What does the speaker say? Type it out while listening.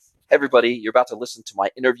Everybody, you're about to listen to my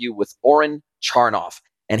interview with Oren Charnoff,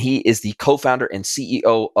 and he is the co-founder and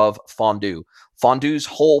CEO of Fondue. Fondue's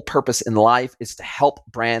whole purpose in life is to help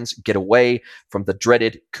brands get away from the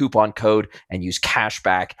dreaded coupon code and use cash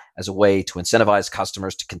back as a way to incentivize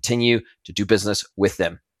customers to continue to do business with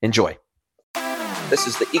them. Enjoy. This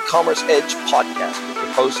is the E-commerce Edge podcast with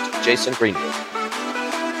your host, Jason Greenwood.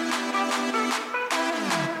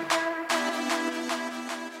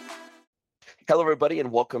 Hello, everybody,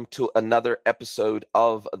 and welcome to another episode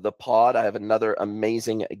of the pod. I have another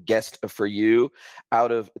amazing guest for you out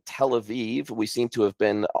of Tel Aviv. We seem to have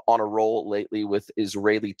been on a roll lately with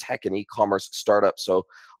Israeli tech and e-commerce startups, so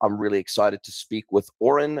I'm really excited to speak with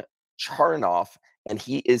Oren Charnoff, and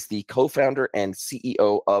he is the co-founder and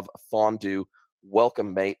CEO of Fondue.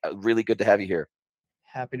 Welcome, mate. Really good to have you here.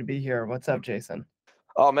 Happy to be here. What's up, Jason?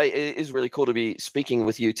 Oh, mate, it is really cool to be speaking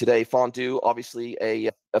with you today. Fondue, obviously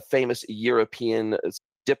a famous European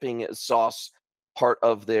dipping sauce part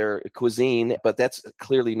of their cuisine, but that's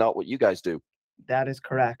clearly not what you guys do. That is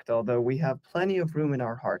correct, although we have plenty of room in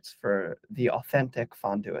our hearts for the authentic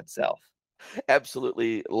fondue itself.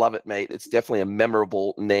 Absolutely love it, mate. It's definitely a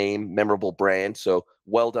memorable name, memorable brand. So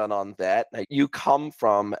well done on that. Now, you've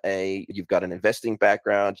got an investing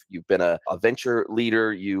background. You've been a venture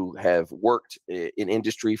leader. You have worked in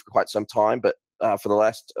industry for quite some time, but for the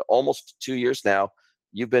last almost 2 years now,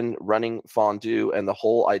 you've been running Fondue and the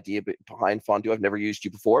whole idea behind Fondue. I've never used you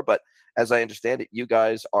before, but as I understand it, you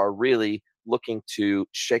guys are really looking to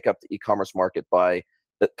shake up the e-commerce market by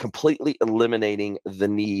completely eliminating the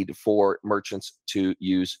need for merchants to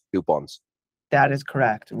use coupons. That is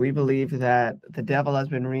correct. We believe that the devil has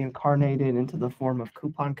been reincarnated into the form of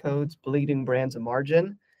coupon codes, bleeding brands a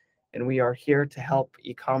margin, and we are here to help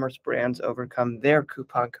e-commerce brands overcome their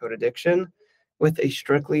coupon code addiction with a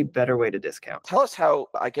strictly better way to discount. Tell us how,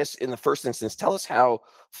 I guess in the first instance, tell us how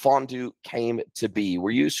Fondue came to be. Were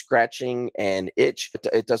you scratching an itch?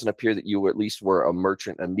 It doesn't appear that you at least were a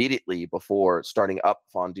merchant immediately before starting up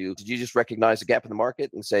Fondue. Did you just recognize a gap in the market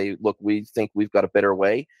and say, look, we think we've got a better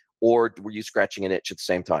way? Or were you scratching an itch at the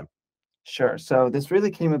same time? Sure. So this really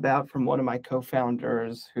came about from one of my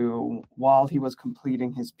co-founders who, while he was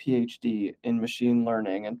completing his PhD in machine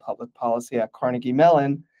learning and public policy at Carnegie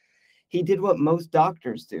Mellon, he did what most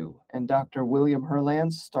doctors do, and Dr. William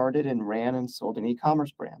Herland started and ran and sold an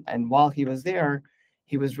e-commerce brand. And while he was there,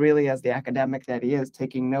 he was really, as the academic that he is,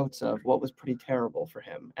 taking notes of what was pretty terrible for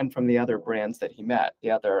him and from the other brands that he met,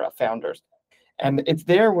 the other founders. And it's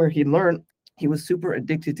there where he learned he was super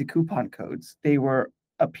addicted to coupon codes. They were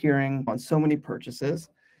appearing on so many purchases.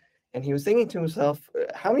 And he was thinking to himself,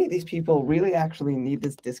 how many of these people really actually need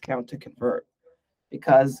this discount to convert?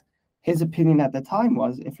 Because his opinion at the time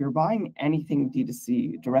was, if you're buying anything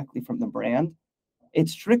D2C directly from the brand,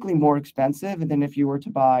 it's strictly more expensive than if you were to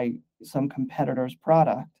buy some competitor's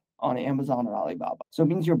product on Amazon or Alibaba. So it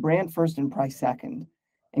means you're brand first and price second.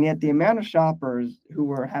 And yet the amount of shoppers who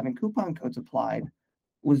were having coupon codes applied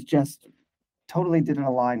was just totally didn't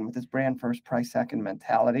align with this brand first, price second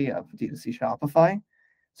mentality of D2C Shopify.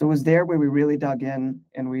 So it was there where we really dug in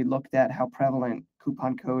and we looked at how prevalent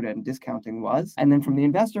coupon code and discounting was. And then from the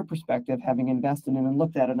investor perspective, having invested in and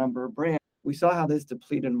looked at a number of brands, we saw how this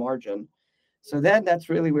depleted margin. So then that's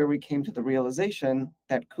really where we came to the realization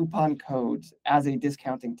that coupon codes as a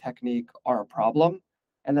discounting technique are a problem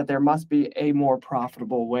and that there must be a more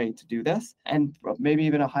profitable way to do this and maybe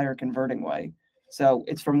even a higher converting way. So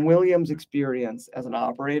it's from William's experience as an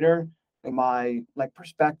operator, my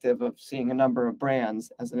perspective of seeing a number of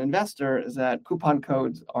brands as an investor is that coupon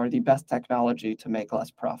codes are the best technology to make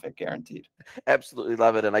less profit guaranteed. Absolutely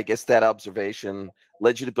love it. And I guess that observation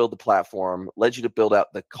led you to build the platform, led you to build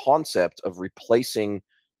out the concept of replacing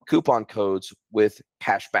coupon codes with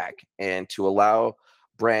cashback and to allow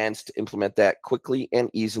brands to implement that quickly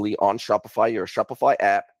and easily on Shopify, your Shopify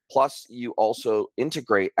app. Plus, you also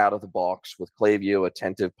integrate out of the box with Klaviyo,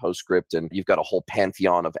 Attentive, PostScript, and you've got a whole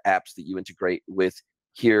pantheon of apps that you integrate with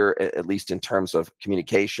here, at least in terms of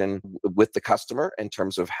communication with the customer, in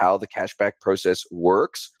terms of how the cashback process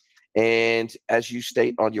works. And as you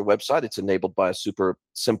state on your website, it's enabled by a super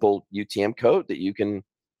simple UTM code that you can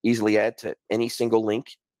easily add to any single link,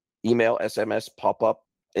 email, SMS, pop-up,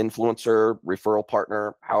 influencer, referral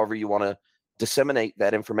partner, however you want to disseminate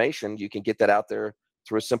that information. You can get that out there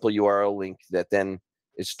through a simple URL link that then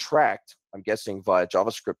is tracked, I'm guessing via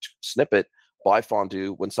JavaScript snippet by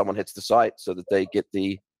Fondue when someone hits the site so that they get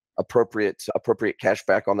the appropriate cash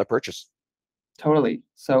back on their purchase. Totally.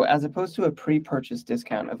 So as opposed to a pre-purchase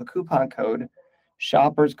discount of a coupon code,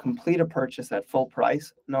 shoppers complete a purchase at full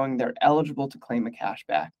price, knowing they're eligible to claim a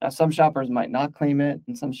cashback. Now, some shoppers might not claim it,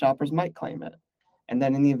 and some shoppers might claim it. And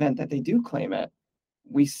then in the event that they do claim it,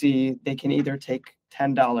 we see they can either take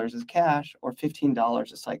 $10 as cash or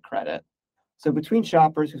 $15 as site credit. So between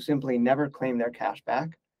shoppers who simply never claim their cash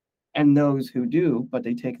back and those who do, but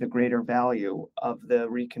they take the greater value of the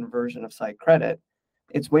reconversion of site credit,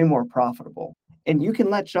 it's way more profitable. And you can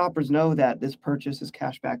let shoppers know that this purchase is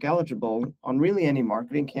cashback eligible on really any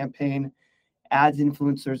marketing campaign, ads,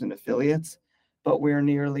 influencers, and affiliates. But where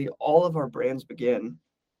nearly all of our brands begin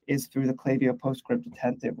is through the Klaviyo PostScript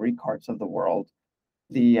Attentive Recarts of the world,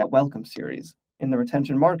 the welcome series, in the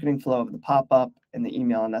retention marketing flow of the pop-up and the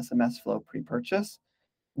email and SMS flow pre-purchase,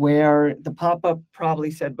 where the pop-up probably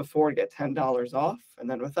said before get $10 off, and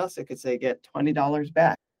then with us it could say get $20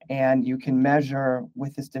 back. And you can measure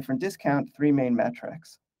with this different discount 3 main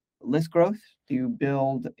metrics. List growth, do you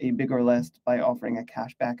build a bigger list by offering a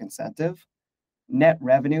cashback incentive? Net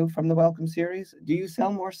revenue from the welcome series, do you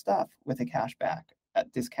sell more stuff with a cashback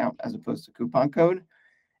at discount as opposed to coupon code?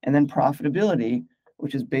 And then profitability,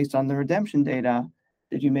 which is based on the redemption data,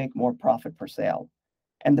 did you make more profit per sale?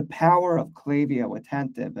 And the power of Klaviyo,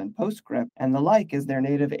 Attentive, and PostScript and the like is their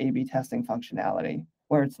native A/B testing functionality,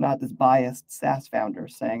 where it's not this biased SaaS founder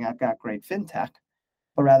saying, I've got great fintech,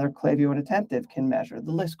 but rather Klaviyo and Attentive can measure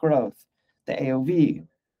the list growth, the AOV,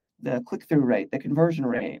 the click-through rate, the conversion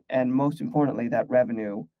rate, and most importantly, that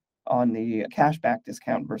revenue on the cashback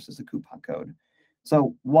discount versus the coupon code.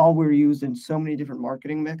 So while we're used in so many different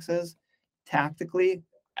marketing mixes, tactically,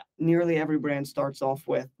 nearly every brand starts off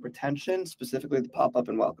with retention, specifically the pop-up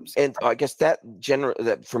and welcome. And I guess that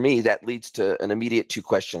for me, that leads to an immediate 2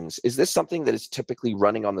 questions. Is this something that is typically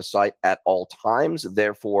running on the site at all times?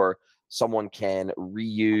 Therefore, someone can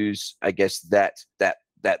reuse, I guess, that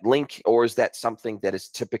link, or is that something that is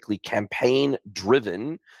typically campaign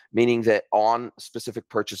driven, meaning that on specific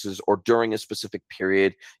purchases or during a specific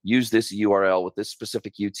period, use this URL with this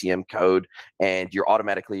specific UTM code, and you're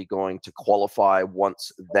automatically going to qualify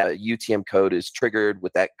once that UTM code is triggered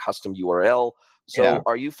with that custom URL? So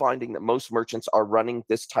Are you finding that most merchants are running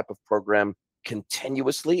this type of program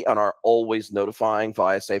continuously and are always notifying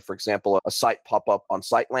via, say, for example, a site pop-up on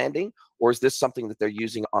site landing? Or is this something that they're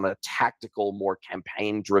using on a tactical, more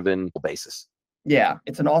campaign-driven basis? Yeah,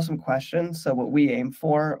 it's an awesome question. So what we aim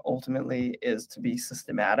for ultimately is to be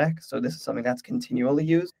systematic. So this is something that's continually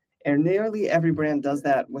used. And nearly every brand does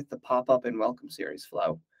that with the pop-up and welcome series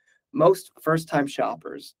flow. Most first-time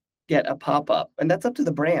shoppers get a pop-up, and that's up to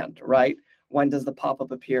the brand, right? When does the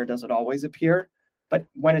pop-up appear? Does it always appear? But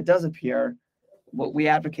when it does appear, what we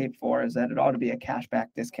advocate for is that it ought to be a cashback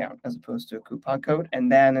discount as opposed to a coupon code.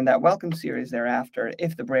 And then in that welcome series thereafter,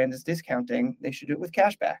 if the brand is discounting, they should do it with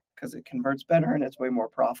cashback because it converts better and it's way more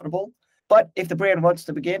profitable. But if the brand wants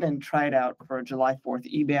to begin and try it out for a July 4th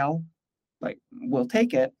email, like, we'll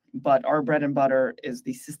take it. But our bread and butter is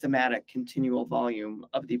the systematic continual volume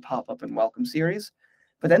of the pop-up and welcome series.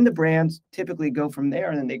 But then the brands typically go from there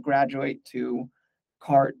and then they graduate to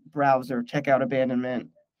cart, browser, checkout abandonment,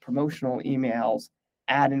 promotional emails,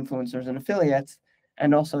 ad influencers and affiliates,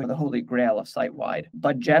 and also the holy grail of site-wide.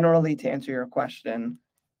 But generally, to answer your question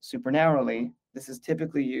super narrowly, this is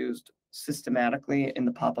typically used systematically in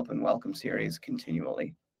the pop-up and welcome series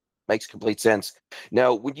continually. Makes complete sense.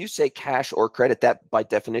 Now, when you say cash or credit, that by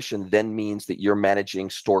definition then means that you're managing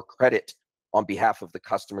store credit on behalf of the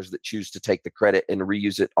customers that choose to take the credit and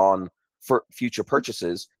reuse it for future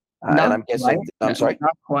purchases. And I'm guessing, I'm sorry?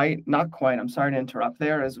 Not quite. I'm sorry to interrupt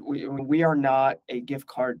there. As we are not a gift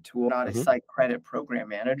card tool, not a site credit program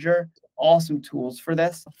manager. Awesome tools for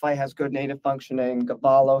this. Shopify has good native functioning.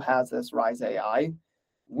 Gavalo has this, Rise AI.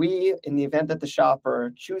 We, in the event that the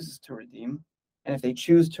shopper chooses to redeem, and if they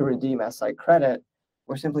choose to redeem as site credit,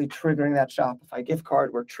 we're simply triggering that Shopify gift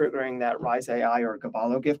card. We're triggering that Rise AI or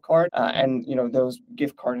Gavalo gift card. And those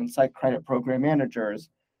gift card and site credit program managers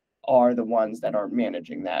are the ones that are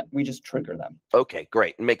managing that. We just trigger them. Okay,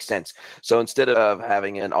 great. Makes sense. So instead of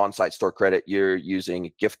having an on-site store credit, you're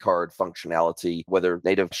using gift card functionality, whether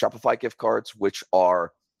native Shopify gift cards, which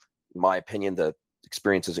are, in my opinion, the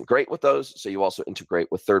experience isn't great with those. So you also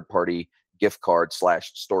integrate with third-party gift card /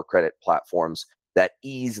 store credit platforms that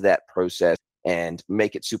ease that process and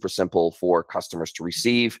make it super simple for customers to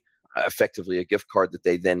receive effectively a gift card that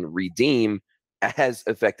they then redeem as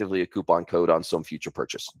effectively a coupon code on some future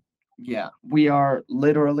purchase. Yeah, we are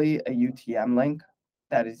literally a UTM link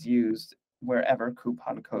that is used wherever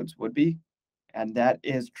coupon codes would be. And that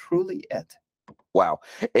is truly it. Wow.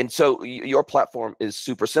 And so your platform is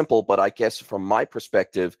super simple, but I guess from my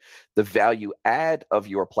perspective, the value add of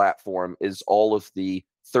your platform is all of the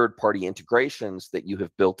third-party integrations that you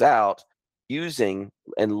have built out using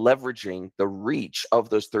and leveraging the reach of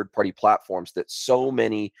those third-party platforms that so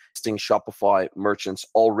many existing Shopify merchants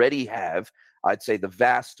already have. I'd say the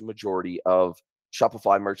vast majority of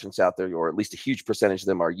Shopify merchants out there, or at least a huge percentage of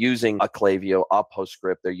them, are using a Klaviyo, a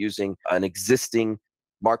PostScript. They're using an existing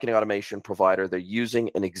marketing automation provider. They're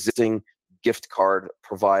using an existing gift card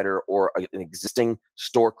provider or an existing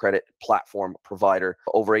store credit platform provider.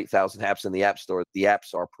 Over 8,000 apps in the App Store. The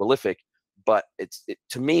apps are prolific, but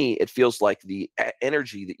to me, it feels like the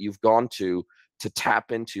energy that you've gone to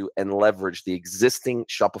tap into and leverage the existing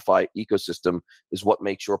Shopify ecosystem is what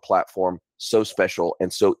makes your platform so special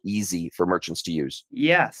and so easy for merchants to use.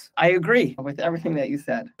 Yes, I agree with everything that you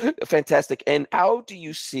said. Fantastic. And how do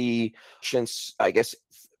you see, since I guess,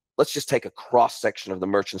 let's just take a cross section of the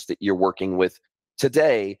merchants that you're working with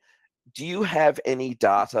today, do you have any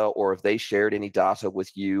data, or have they shared any data with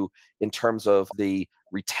you in terms of the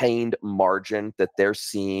retained margin that they're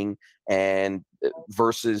seeing and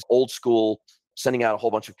versus old school sending out a whole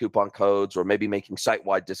bunch of coupon codes, or maybe making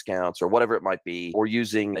site-wide discounts or whatever it might be, or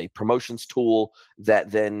using a promotions tool that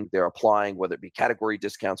then they're applying, whether it be category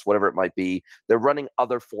discounts, whatever it might be. They're running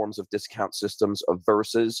other forms of discount systems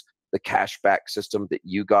versus the cashback system that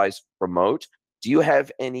you guys promote. Do you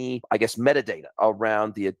have any, I guess, metadata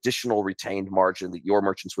around the additional retained margin that your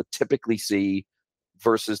merchants would typically see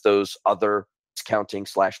versus those other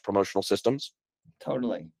discounting/promotional systems?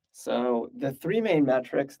 Totally. So the three main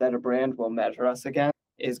metrics that a brand will measure us against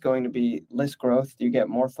is going to be list growth. Do you get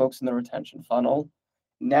more folks in the retention funnel?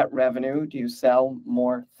 Net revenue. Do you sell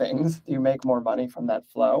more things? Do you make more money from that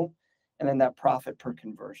flow? And then that profit per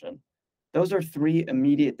conversion. Those are three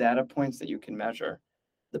immediate data points that you can measure.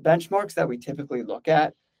 The benchmarks that we typically look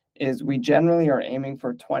at is we generally are aiming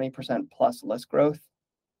for 20% plus list growth,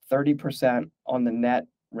 30% on the net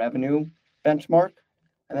revenue benchmark.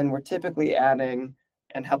 And then we're typically adding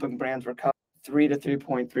and helping brands recover 3 to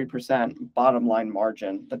 3.3% bottom line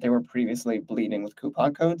margin that they were previously bleeding with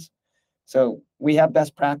coupon codes. So we have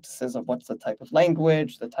best practices of what's the type of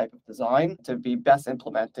language, the type of design to be best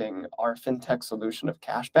implementing our fintech solution of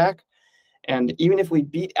cashback. And even if we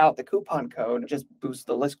beat out the coupon code, just boost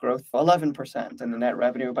the list growth 11% and the net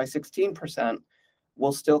revenue by 16%,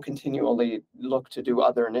 we'll still continually look to do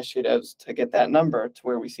other initiatives to get that number to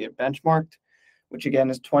where we see it benchmarked, which again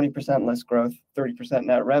is 20% list growth, 30%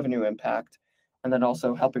 net revenue impact, and then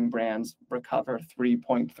also helping brands recover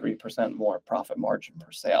 3.3% more profit margin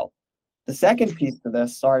per sale. The second piece to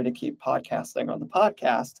this, sorry to keep podcasting on the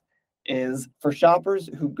podcast, is for shoppers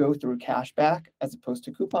who go through cashback as opposed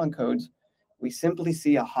to coupon codes, we simply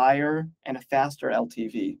see a higher and a faster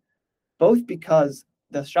LTV, both because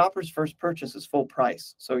the shopper's first purchase is full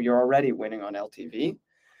price, so you're already winning on LTV.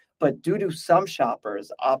 But due to some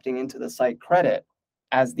shoppers opting into the site credit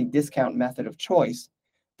as the discount method of choice,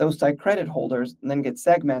 those site credit holders then get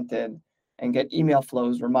segmented and get email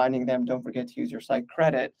flows reminding them, don't forget to use your site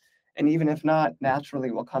credit. And even if not,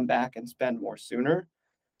 naturally will come back and spend more sooner.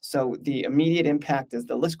 So the immediate impact is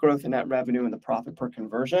the list growth and net revenue and the profit per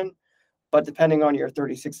conversion. But depending on your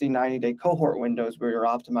 30, 60, 90-day cohort windows where you're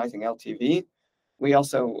optimizing LTV, we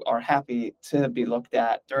also are happy to be looked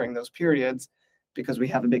at during those periods because we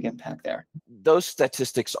have a big impact there. Those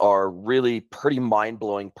statistics are really pretty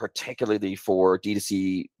mind-blowing, particularly for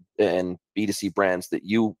D2C and B2C brands that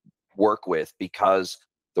you work with, because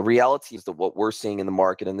the reality is that what we're seeing in the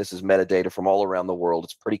market, and this is metadata from all around the world,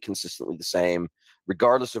 it's pretty consistently the same,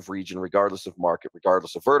 regardless of region, regardless of market,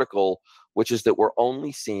 regardless of vertical, which is that we're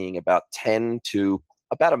only seeing about 10 to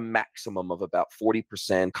about a maximum of about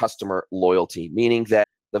 40% customer loyalty, meaning that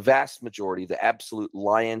the vast majority, the absolute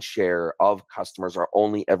lion's share of customers are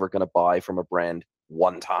only ever going to buy from a brand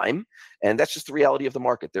one time. And that's just the reality of the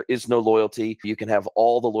market. There is no loyalty. You can have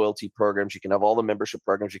all the loyalty programs, you can have all the membership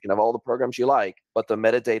programs, you can have all the programs you like, but the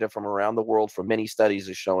metadata from around the world from many studies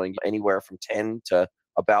is showing anywhere from 10 to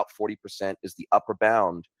about 40% is the upper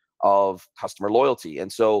bound of customer loyalty.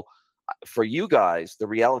 And so for you guys, the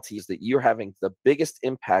reality is that you're having the biggest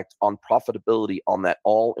impact on profitability on that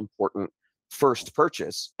all important first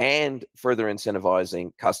purchase and further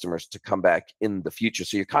incentivizing customers to come back in the future.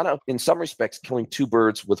 So you're kind of, in some respects, killing two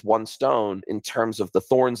birds with one stone in terms of the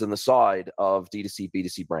thorns in the side of D2C,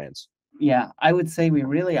 B2C brands. Yeah, I would say we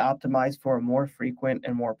really optimize for a more frequent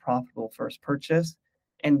and more profitable first purchase.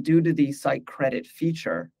 And due to the site credit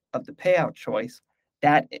feature of the payout choice,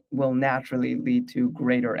 that will naturally lead to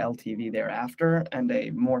greater LTV thereafter and a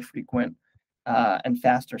more frequent and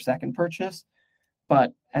faster second purchase.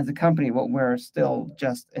 But as a company, what we're still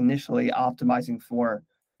just initially optimizing for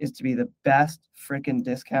is to be the best freaking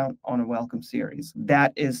discount on a welcome series.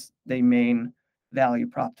 That is the main value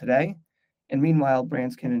prop today. And meanwhile,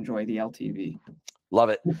 brands can enjoy the LTV. Love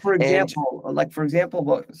it. For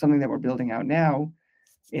example, something that we're building out now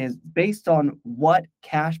is based on what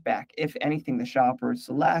cashback, if anything, the shoppers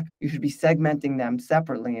select, you should be segmenting them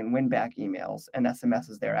separately in win-back emails and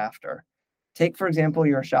SMSs thereafter. Take, for example,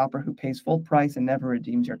 you're a shopper who pays full price and never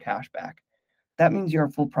redeems your cashback. That means you're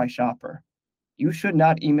a full price shopper. You should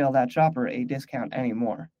not email that shopper a discount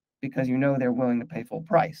anymore because you know they're willing to pay full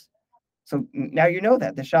price. So now you know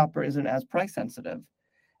that the shopper isn't as price sensitive.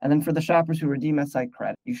 And then for the shoppers who redeem a site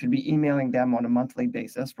credit, you should be emailing them on a monthly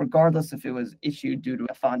basis, regardless if it was issued due to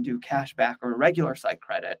a Fondue cashback or a regular site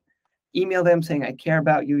credit. Email them saying, I care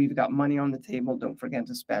about you, you've got money on the table, don't forget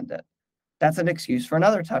to spend it. That's an excuse for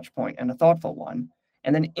another touch point and a thoughtful one.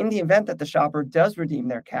 And then in the event that the shopper does redeem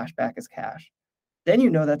their cashback as cash, then you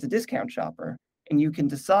know that's a discount shopper. And you can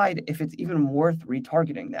decide if it's even worth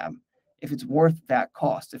retargeting them, if it's worth that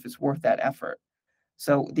cost, if it's worth that effort.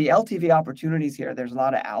 So the LTV opportunities here, there's a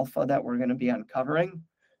lot of alpha that we're going to be uncovering.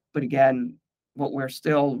 But again, what we're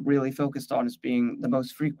still really focused on is being the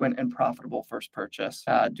most frequent and profitable first purchase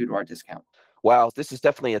due to our discount. Wow, this is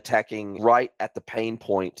definitely attacking right at the pain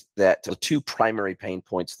point, that the two primary pain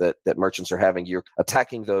points that merchants are having. You're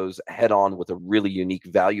attacking those head on with a really unique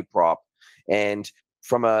value prop. And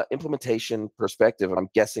from an implementation perspective, I'm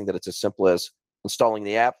guessing that it's as simple as installing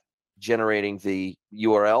the app, generating the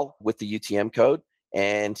URL with the UTM code,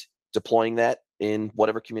 and deploying that in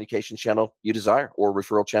whatever communication channel you desire or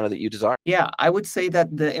referral channel that you desire. Yeah, I would say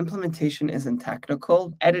that the implementation isn't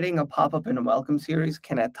technical. Editing a pop-up in a welcome series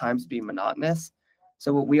can at times be monotonous.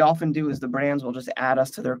 So what we often do is the brands will just add us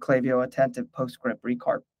to their Klaviyo Attentive PostScript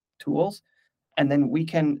Recarb tools, and then we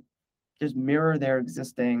can just mirror their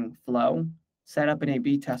existing flow, set up an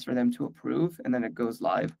A/B test for them to approve, and then it goes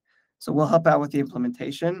live. So we'll help out with the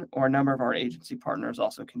implementation, or a number of our agency partners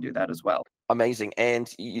also can do that as well. Amazing.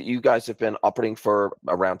 And you guys have been operating for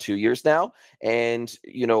around 2 years now. And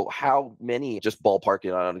how many, just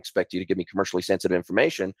ballparking, I don't expect you to give me commercially sensitive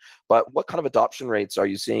information, but what kind of adoption rates are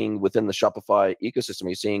you seeing within the Shopify ecosystem? Are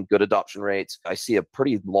you seeing good adoption rates? I see a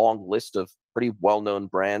pretty long list of pretty well-known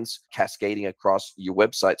brands cascading across your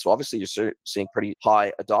website. So obviously you're seeing pretty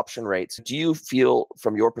high adoption rates. Do you feel,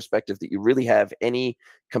 from your perspective, that you really have any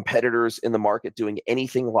competitors in the market doing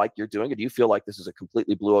anything like you're doing? Or do you feel like this is a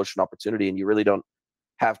completely blue ocean opportunity and you really don't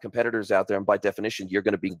have competitors out there? And by definition, you're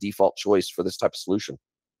going to be the default choice for this type of solution.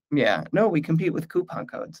 Yeah, no, we compete with coupon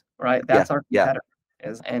codes, right? That's our competitor,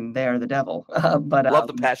 and they're the devil. But love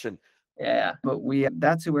the passion. Yeah, but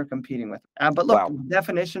that's who we're competing with. But look, Wow. the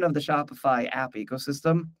definition of the Shopify app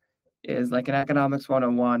ecosystem is like an economics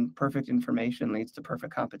 101, perfect information leads to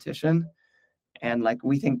perfect competition. And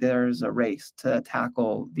we think there's a race to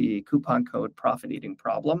tackle the coupon code profit eating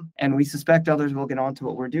problem. And we suspect others will get onto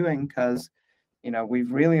what we're doing because,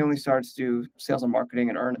 we've really only started to do sales and marketing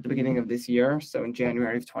and earn at the beginning of this year. So in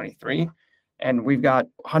January of 23. And we've got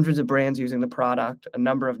hundreds of brands using the product, a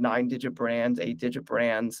number of 9-digit brands, 8-digit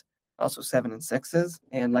brands, also 7 and 6s.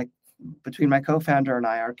 And between my co-founder and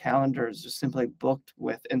I, our calendar is just simply booked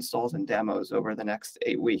with installs and demos over the next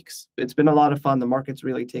 8 weeks. It's been a lot of fun. The market's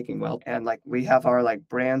really taking well. And we have our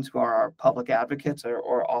brands who are our public advocates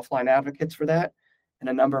or offline advocates for that. And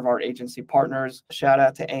a number of our agency partners. Shout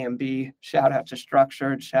out to A&B, shout out to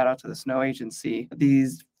Structured, shout out to the Snow Agency.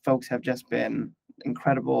 These folks have just been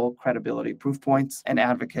incredible credibility proof points and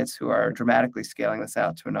advocates who are dramatically scaling this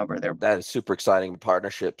out to a number of their. That is super exciting.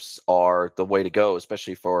 Partnerships are the way to go,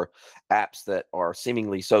 especially for apps that are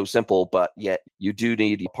seemingly so simple, but yet you do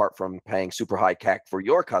need, apart from paying super high CAC for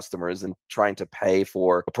your customers and trying to pay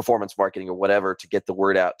for performance marketing or whatever to get the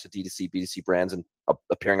word out to D2C, B2C brands and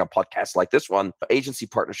appearing on podcasts like this one, agency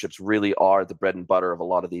partnerships really are the bread and butter of a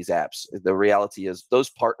lot of these apps. The reality is those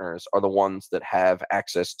partners are the ones that have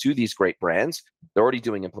access to these great brands. They're already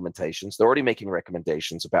doing implementations. They're already making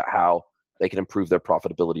recommendations about how they can improve their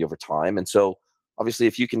profitability over time. And so obviously,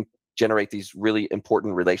 if you can generate these really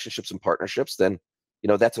important relationships and partnerships, then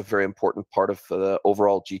that's a very important part of the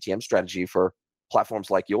overall GTM strategy for platforms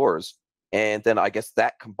like yours. And then I guess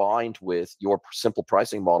that combined with your simple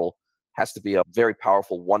pricing model has to be a very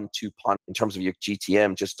powerful 1-2 punch in terms of your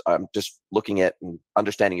GTM. Just looking at and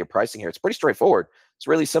understanding your pricing here. It's pretty straightforward. It's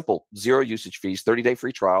really simple. 0 usage fees, 30-day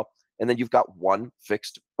free trial, and then you've got one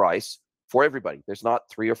fixed price for everybody. There's not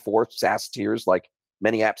 3 or 4 SaaS tiers like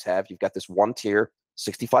many apps have. You've got this one tier,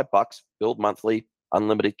 $65, billed monthly,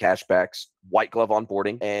 unlimited cashbacks, white glove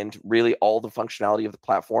onboarding, and really all the functionality of the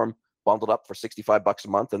platform bundled up for $65 a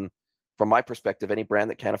month. And from my perspective, any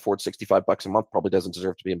brand that can't afford $65 a month probably doesn't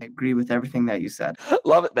deserve to be I agree with everything that you said.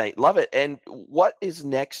 Love it, mate. Love it. And what is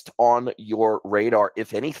next on your radar,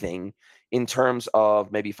 if anything, in terms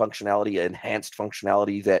of maybe functionality, enhanced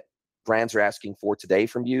functionality that brands are asking for today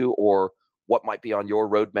from you, or what might be on your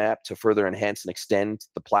roadmap to further enhance and extend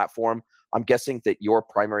the platform? I'm guessing that your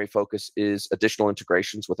primary focus is additional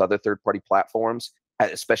integrations with other third-party platforms,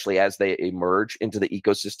 especially as they emerge into the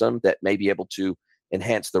ecosystem that may be able to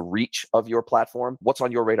enhance the reach of your platform. What's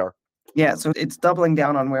on your radar? Yeah, so it's doubling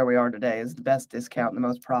down on where we are today is the best discount, the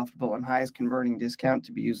most profitable and highest converting discount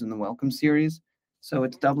to be used in the Welcome series. So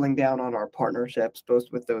it's doubling down on our partnerships, both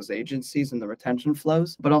with those agencies and the retention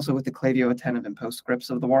flows, but also with the Klaviyo, Attentive, and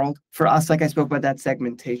PostScripts of the world. For us, like I spoke about that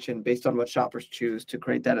segmentation based on what shoppers choose to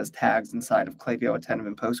create that as tags inside of Klaviyo, Attentive,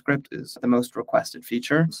 and PostScript is the most requested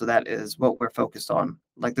feature. So that is what we're focused on.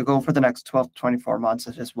 Like the goal for the next 12 to 24 months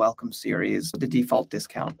is just Welcome series, the default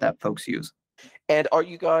discount that folks use. And are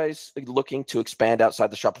you guys looking to expand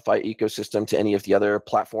outside the Shopify ecosystem to any of the other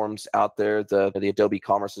platforms out there, the Adobe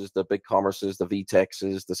Commerces, the Big Commerces, the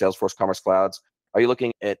VTEXs, the Salesforce Commerce Clouds? Are you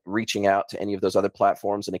looking at reaching out to any of those other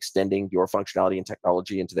platforms and extending your functionality and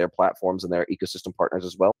technology into their platforms and their ecosystem partners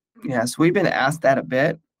as well? Yes, we've been asked that a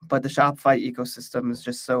bit, but the Shopify ecosystem is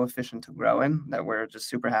just so efficient to grow in that we're just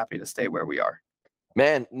super happy to stay where we are.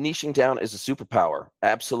 Man, niching down is a superpower.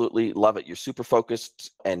 Absolutely love it. You're super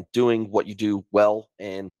focused and doing what you do well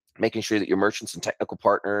and making sure that your merchants and technical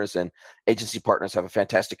partners and agency partners have a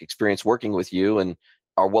fantastic experience working with you and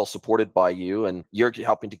are well supported by you, and you're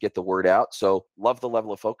helping to get the word out. So love the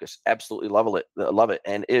level of focus. Absolutely love it. Love it.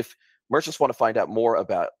 And if merchants want to find out more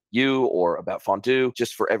about you or about Fondue,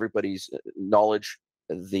 just for everybody's knowledge,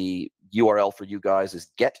 the URL for you guys is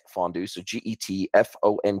getfondue, so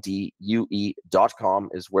getfondue.com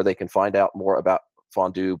is where they can find out more about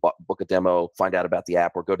Fondue, book a demo, find out about the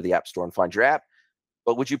app, or go to the App Store and find your app.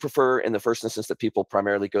 But would you prefer, in the first instance, that people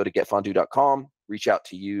primarily go to getfondue.com, reach out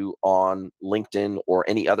to you on LinkedIn or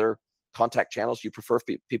any other contact channels you prefer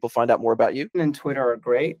people find out more about you? And Twitter are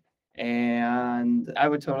great, and I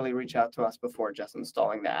would totally reach out to us before just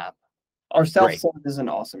installing the app. Our self-serve isn't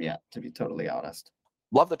awesome yet, to be totally honest.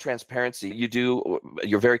 Love the transparency.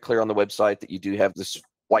 You're very clear on the website that you do have this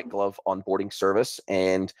white glove onboarding service,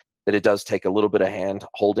 and that it does take a little bit of hand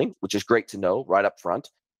holding, which is great to know right up front,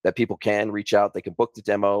 that people can reach out, they can book the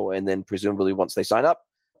demo, and then presumably once they sign up,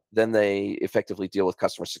 then they effectively deal with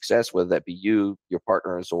customer success, whether that be you, your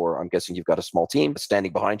partners, or I'm guessing you've got a small team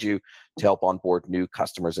standing behind you to help onboard new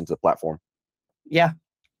customers into the platform. Yeah.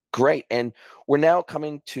 Great. And we're now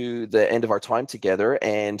coming to the end of our time together,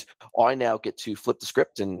 and I now get to flip the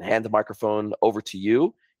script and hand the microphone over to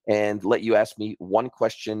you and let you ask me one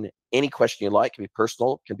question, any question you like. It can be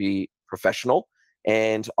personal, can be professional.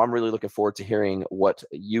 And I'm really looking forward to hearing what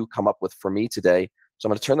you come up with for me today. So I'm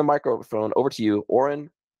going to turn the microphone over to you, Oren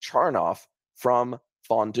Charnoff from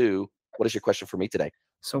Fondue. What is your question for me today?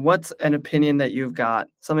 So what's an opinion that you've got,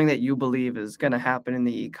 something that you believe is going to happen in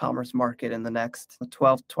the e-commerce market in the next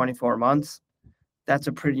 12 to 24 months? That's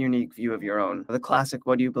a pretty unique view of your own. The classic,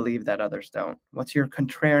 what do you believe that others don't? What's your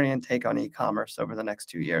contrarian take on e-commerce over the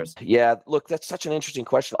next 2 years? Yeah, look, that's such an interesting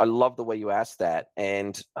question. I love the way you asked that.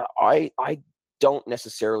 And I don't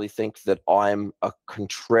necessarily think that I'm a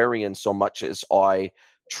contrarian so much as I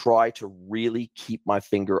try to really keep my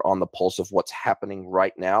finger on the pulse of what's happening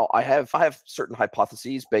right now. I have certain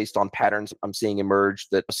hypotheses based on patterns I'm seeing emerge,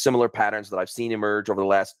 that similar patterns that I've seen emerge over the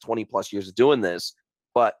last 20 plus years of doing this.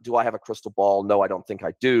 But do I have a crystal ball? No, I don't think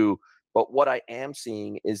I do. But what I am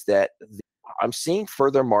seeing is that I'm seeing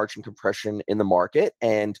further margin compression in the market.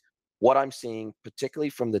 And what I'm seeing, particularly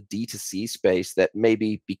from the D2C space, that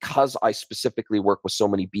maybe because I specifically work with so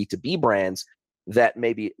many B2B brands, that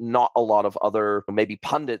maybe not a lot of other maybe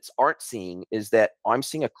pundits aren't seeing, is that I'm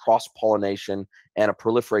seeing a cross-pollination and a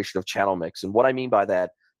proliferation of channel mix. And what I mean by that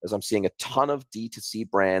is I'm seeing a ton of D2C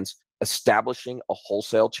brands establishing a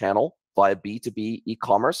wholesale channel via B2B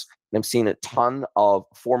e-commerce. And I'm seeing a ton of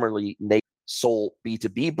formerly sole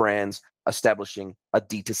B2B brands establishing a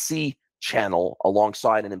D2C channel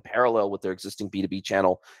alongside and in parallel with their existing B2B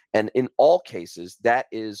channel. And in all cases, that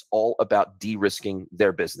is all about de-risking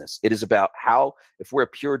their business. It is about how, if we're a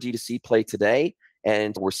pure D2C play today,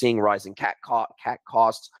 and we're seeing rising CAC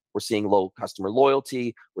costs, we're seeing low customer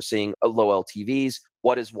loyalty, we're seeing low LTVs,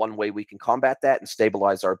 what is one way we can combat that and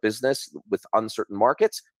stabilize our business with uncertain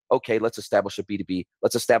markets? Okay, let's establish a B2B.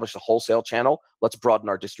 Let's establish a wholesale channel. Let's broaden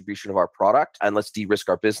our distribution of our product, and let's de-risk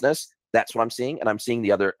our business. That's what I'm seeing, and I'm seeing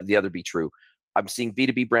the other be true. I'm seeing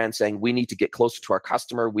B2B brands saying we need to get closer to our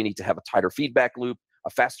customer. We need to have a tighter feedback loop, a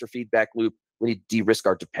faster feedback loop. We need to de-risk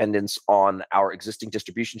our dependence on our existing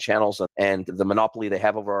distribution channels and the monopoly they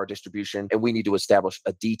have over our distribution. And we need to establish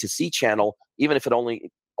a D2C channel, even if it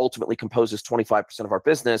only ultimately composes 25% of our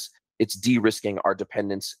business. It's de-risking our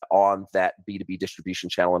dependence on that B2B distribution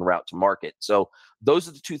channel and route to market. So those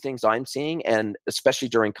are the two things I'm seeing. And especially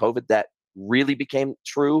during COVID, that really became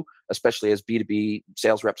true, especially as B2B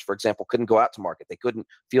sales reps, for example, couldn't go out to market.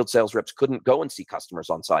 Field sales reps couldn't go and see customers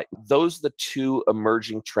on site. Those are the two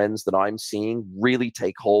emerging trends that I'm seeing really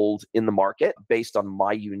take hold in the market based on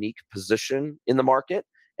my unique position in the market.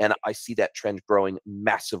 And I see that trend growing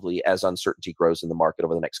massively as uncertainty grows in the market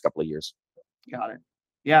over the next couple of years. Got it.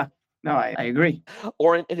 Yeah. No, I agree.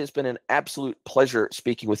 Oren, it has been an absolute pleasure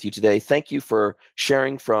speaking with you today. Thank you for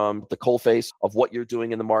sharing from the coalface of what you're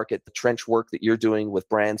doing in the market, the trench work that you're doing with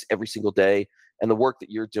brands every single day, and the work that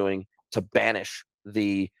you're doing to banish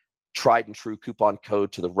the tried and true coupon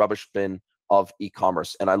code to the rubbish bin of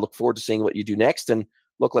e-commerce. And I look forward to seeing what you do next. And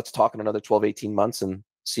look, let's talk in another 12, 18 months and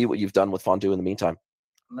see what you've done with Fondue in the meantime.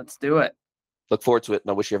 Let's do it. Look forward to it, and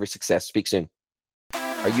I wish you every success. Speak soon.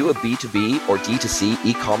 Are you a B2B or D2C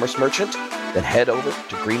e-commerce merchant? Then head over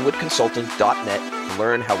to greenwoodconsulting.net to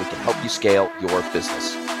learn how we can help you scale your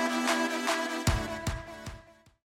business.